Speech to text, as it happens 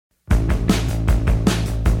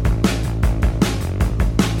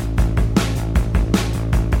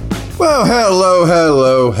Well,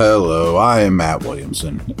 hello. I am Matt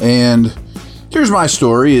Williamson, and here's my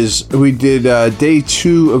story. We did day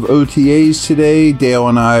 2 of OTAs today. Dale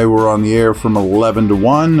and I were on the air from 11 to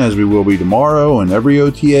 1, as we will be tomorrow and every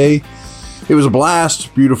OTA. It was a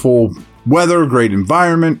blast, beautiful weather, great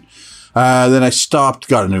environment. Then I stopped,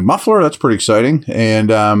 got a new muffler. That's pretty exciting,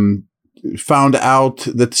 and found out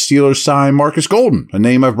that the Steelers signed Markus Golden, a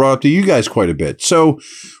name I've brought up to you guys quite a bit. So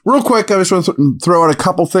real quick, I just want to throw out a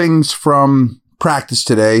couple things from practice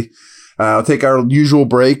today. I'll take our usual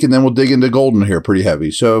break, and then we'll dig into Golden here pretty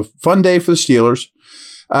heavy. So fun day for the Steelers.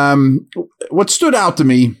 What stood out to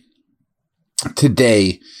me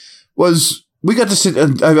today was we got to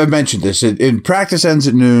sit, I mentioned this, in practice ends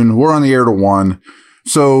at noon. We're on the air to 1.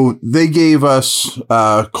 So they gave us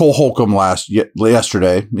Cole Holcomb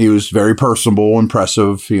yesterday. He was very personable,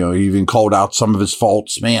 impressive. You know, he even called out some of his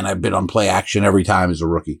faults. Man, I've been on play action every time as a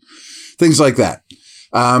rookie. Things like that.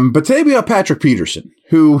 But today we have Patrick Peterson,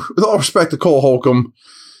 who, with all respect to Cole Holcomb,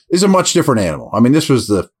 is a much different animal. I mean, this was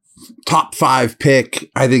the top 5 pick.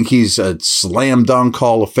 I think he's a slam dunk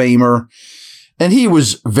Hall of Famer. And he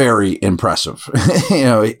was very impressive. You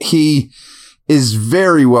know, he is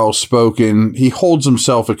very well spoken. He holds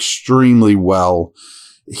himself extremely well.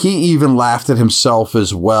 He even laughed at himself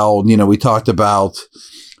as well. You know, we talked about,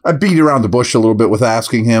 I beat around the bush a little bit with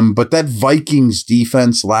asking him, but that Vikings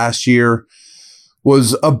defense last year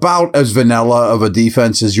was about as vanilla of a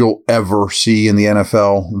defense as you'll ever see in the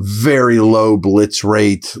NFL. Very low blitz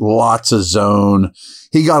rate, lots of zone.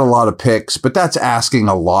 He got a lot of picks, but that's asking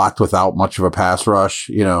a lot without much of a pass rush,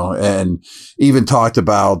 you know, and even talked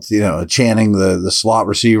about, you know, Channing, the slot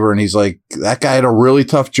receiver. And he's like, that guy had a really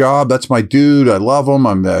tough job. That's my dude. I love him.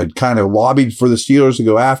 I'm kind of lobbied for the Steelers to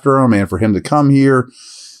go after him and for him to come here.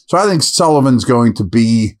 So I think Sullivan's going to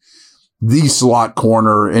be the slot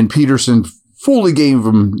corner, and Peterson fully gave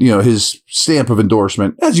him, you know, his stamp of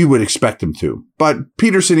endorsement, as you would expect him to. But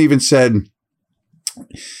Peterson even said,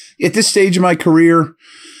 at this stage of my career,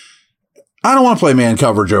 I don't want to play man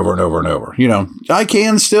coverage over and over and over. You know, I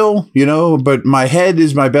can still, you know, but my head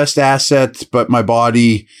is my best asset, but my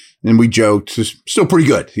body, and we joked, is still pretty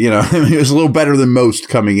good. You know, I mean, it was a little better than most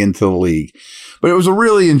coming into the league. But it was a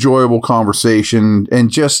really enjoyable conversation, and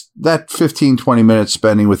just that 15, 20 minutes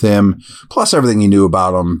spending with him, plus everything he knew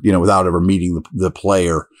about him, you know, without ever meeting the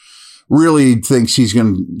player, really thinks he's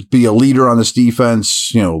going to be a leader on this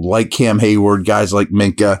defense, you know, like Cam Hayward, guys like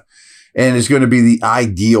Minka, and is going to be the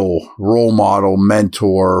ideal role model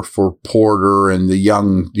mentor for Porter and the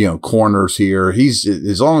young, you know, corners here. He's,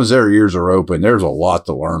 as long as their ears are open, there's a lot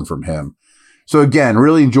to learn from him. So again,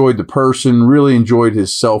 really enjoyed the person, really enjoyed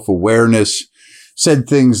his self-awareness. Said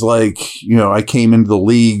things like, you know, I came into the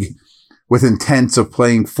league with intents of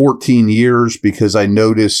playing 14 years because I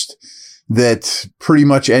noticed that pretty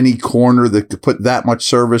much any corner that could put that much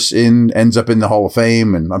service in ends up in the Hall of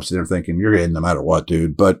Fame. And I'm sitting there thinking, you're in no matter what,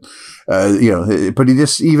 dude. But, you know, but he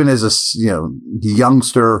just, even as a, you know,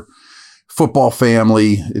 youngster football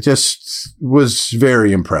family, it just was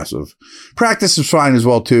very impressive. Practice was fine as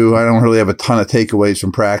well, too. I don't really have a ton of takeaways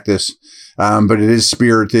from practice. But it is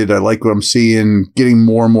spirited. I like what I'm seeing, getting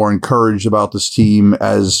more and more encouraged about this team,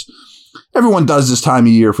 as everyone does this time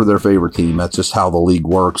of year for their favorite team. That's just how the league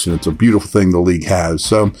works, and it's a beautiful thing the league has.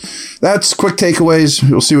 So that's quick takeaways.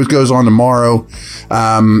 We'll see what goes on tomorrow.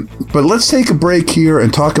 But let's take a break here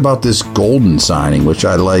and talk about this Golden signing, which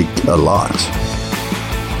I like a lot.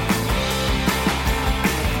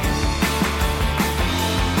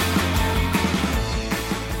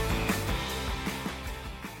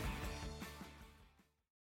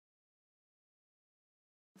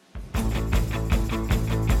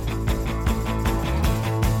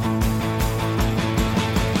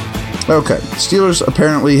 Okay, Steelers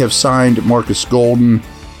apparently have signed Markus Golden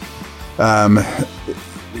to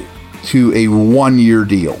a 1-year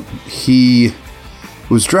deal. He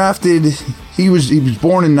was drafted. He was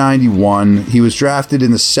born in 91. He was drafted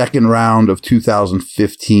in the second round of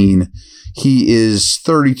 2015. He is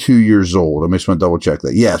 32 years old. I just want to double check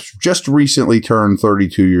that. Yes, just recently turned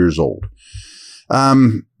 32 years old.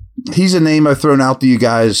 He's a name I've thrown out to you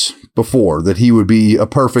guys before, that he would be a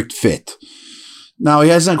perfect fit. Now, he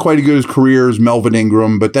hasn't quite as good as career as Melvin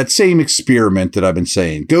Ingram, but that same experiment that I've been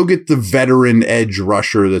saying, go get the veteran edge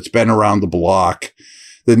rusher that's been around the block,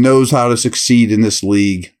 that knows how to succeed in this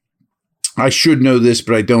league. I should know this,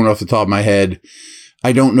 but I don't off the top of my head.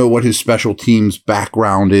 I don't know what his special teams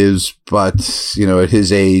background is, but, you know, at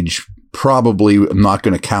his age, probably I'm not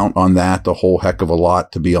going to count on that a whole heck of a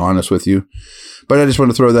lot, to be honest with you. But I just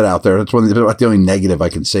want to throw that out there. That's about the only negative I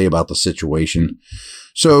can say about the situation.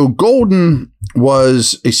 So Golden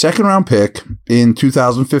was a second-round pick in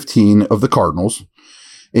 2015 of the Cardinals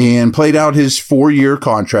and played out his 4-year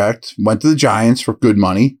contract, went to the Giants for good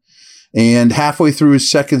money, and halfway through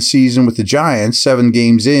his second season with the Giants, 7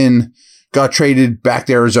 games in, got traded back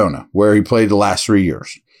to Arizona, where he played the last 3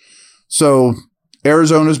 years. So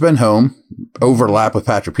Arizona's been home. Overlap with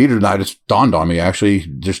Patrick Peterson. That just dawned on me, actually.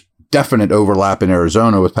 Just definite overlap in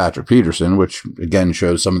Arizona with Patrick Peterson, which, again,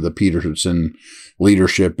 shows some of the Peterson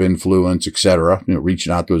leadership, influence, etc.,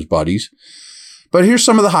 reaching out to his buddies. But here's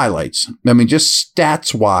some of the highlights. I mean, just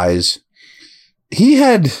stats-wise, he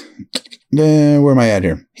had... where am I at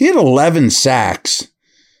here? He had 11 sacks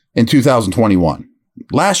in 2021.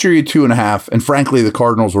 Last year, he had 2.5, and frankly, the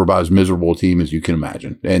Cardinals were about as miserable a team as you can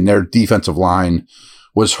imagine. And their defensive line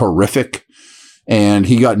was horrific, and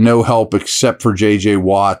he got no help except for J.J.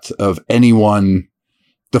 Watt of anyone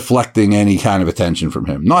deflecting any kind of attention from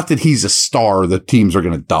him. Not that he's a star that teams are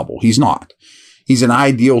going to double. He's not. He's an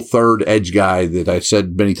ideal third edge guy that I've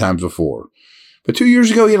said many times before. But 2 years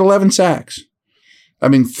ago, he had 11 sacks. I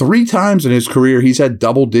mean, 3 times in his career, he's had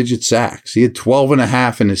double-digit sacks. He had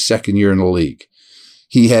 12.5 in his second year in the league.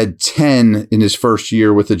 He had 10 in his first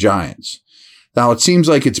year with the Giants. Now, it seems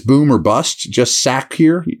like it's boom or bust, just sack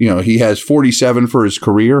here. He has 47 for his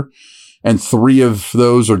career, and 3 of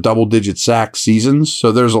those are double-digit sack seasons.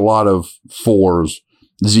 So there's a lot of 4s,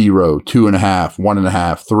 0, 2.5,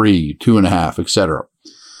 1.5, 3, 2.5, etc.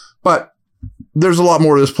 But there's a lot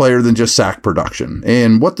more to this player than just sack production.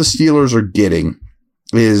 And what the Steelers are getting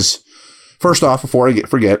is, first off, before I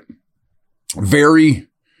forget, very,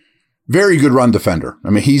 very good run defender. I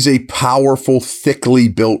mean, he's a powerful, thickly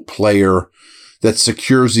built player that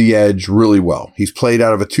secures the edge really well. He's played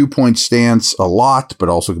out of a 2-point stance a lot, but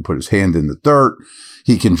also can put his hand in the dirt.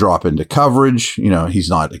 He can drop into coverage. He's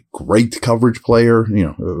not a great coverage player,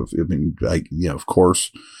 of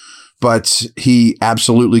course, but he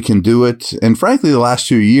absolutely can do it. And frankly, the last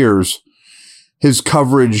 2 years, his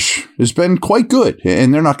coverage has been quite good,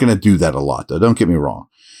 and they're not going to do that a lot, though. Don't get me wrong.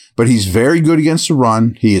 But he's very good against the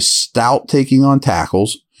run. He is stout taking on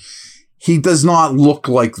tackles. He does not look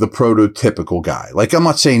like the prototypical guy. Like, I'm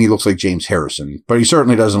not saying he looks like James Harrison, but he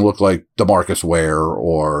certainly doesn't look like DeMarcus Ware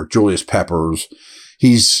or Julius Peppers.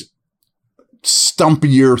 He's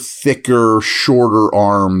stumpier, thicker, shorter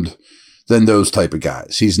armed than those type of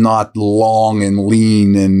guys. He's not long and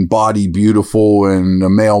lean and body beautiful and a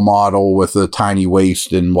male model with a tiny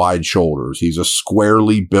waist and wide shoulders. He's a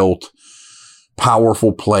squarely built,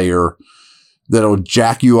 powerful player that'll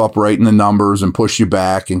jack you up right in the numbers and push you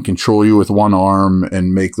back and control you with one arm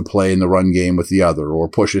and make the play in the run game with the other, or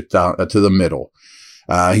push it down to the middle.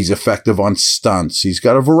 He's effective on stunts. He's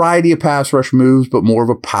got a variety of pass rush moves, but more of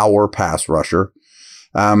a power pass rusher.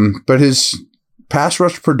 But his pass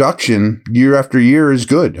rush production year after year is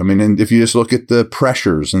good. I mean, and if you just look at the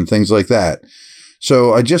pressures and things like that.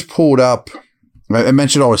 So I just pulled up, I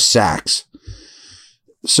mentioned all his sacks.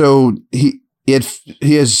 So he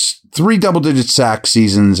has 3 double-digit sack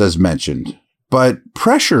seasons, as mentioned, but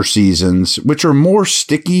pressure seasons, which are more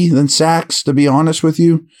sticky than sacks, to be honest with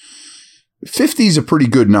you, 50 is a pretty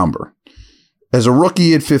good number. As a rookie,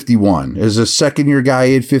 he had 51. As a second-year guy,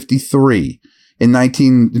 he had 53. In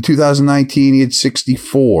 2019, he had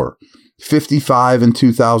 64, 55 in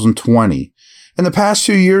 2020. In the past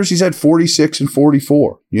 2 years, he's had 46 and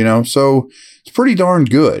 44, so it's pretty darn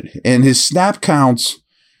good. And his snap counts,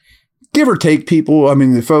 give or take, people, I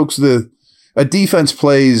mean, a defense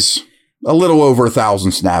plays a little over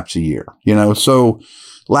 1,000 snaps a year, so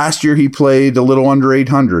last year he played a little under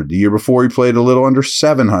 800. The year before he played a little under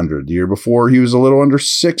 700. The year before he was a little under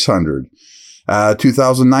 600.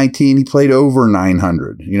 2019, he played over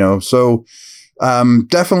 900, so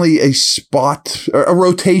definitely a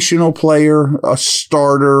rotational player, a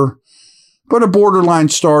starter, but a borderline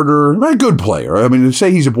starter, a good player. I mean, to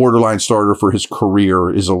say he's a borderline starter for his career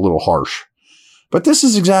is a little harsh, but this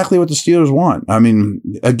is exactly what the Steelers want. I mean,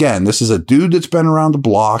 again, this is a dude that's been around the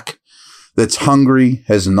block, that's hungry,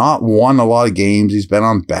 has not won a lot of games. He's been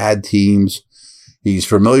on bad teams. He's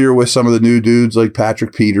familiar with some of the new dudes like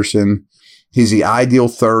Patrick Peterson. He's the ideal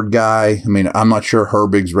third guy. I mean, I'm not sure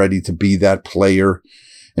Herbig's ready to be that player.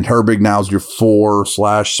 And Herbig now is your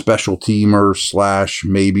 4/special teamer /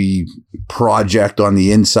 maybe project on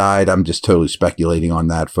the inside. I'm just totally speculating on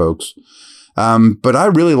that, folks. But I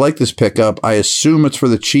really like this pickup. I assume it's for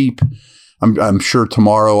the cheap. I'm sure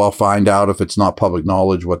tomorrow I'll find out, if it's not public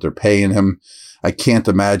knowledge, what they're paying him. I can't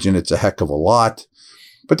imagine it's a heck of a lot.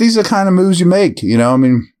 But these are the kind of moves you make. I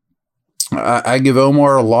mean, I give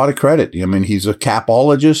Omar a lot of credit. I mean, he's a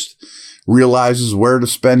capologist. realizes where to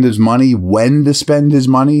spend his money, when to spend his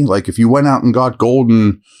money. Like if you went out and got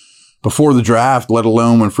Golden before the draft, let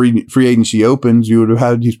alone when free agency opens, you would have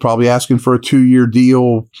had, he's probably asking for a 2-year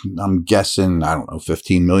deal. I'm guessing, I don't know,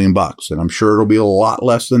 $15 million. And I'm sure it'll be a lot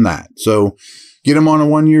less than that. So get him on a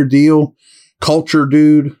 1-year deal. Culture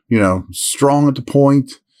dude, strong at the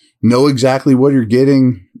point, know exactly what you're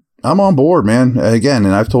getting. I'm on board, man. Again,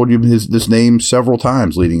 and I've told you this name several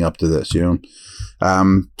times leading up to this, So I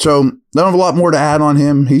don't have a lot more to add on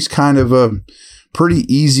him. He's kind of a pretty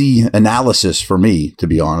easy analysis for me, to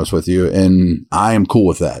be honest with you. And I am cool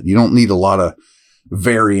with that. You don't need a lot of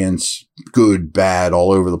variance, good, bad,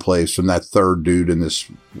 all over the place from that third dude in this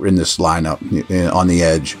lineup on the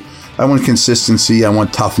edge. I want consistency. I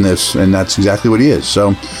want toughness, and that's exactly what he is.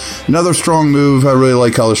 So another strong move. I really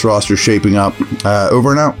like how this roster is shaping up.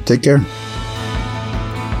 Over and out. Take care.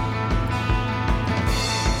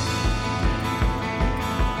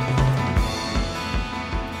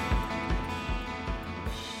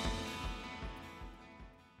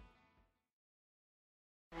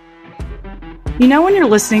 You know when you're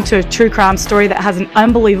listening to a true crime story that has an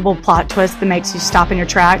unbelievable plot twist that makes you stop in your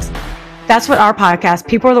tracks? That's what our podcast,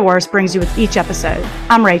 People Are the Worst, brings you with each episode.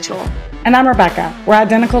 I'm Rachel. And I'm Rebecca. We're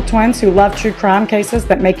identical twins who love true crime cases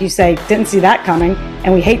that make you say, didn't see that coming,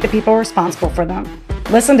 and we hate the people responsible for them.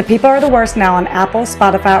 Listen to People Are the Worst now on Apple,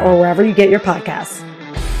 Spotify, or wherever you get your podcasts.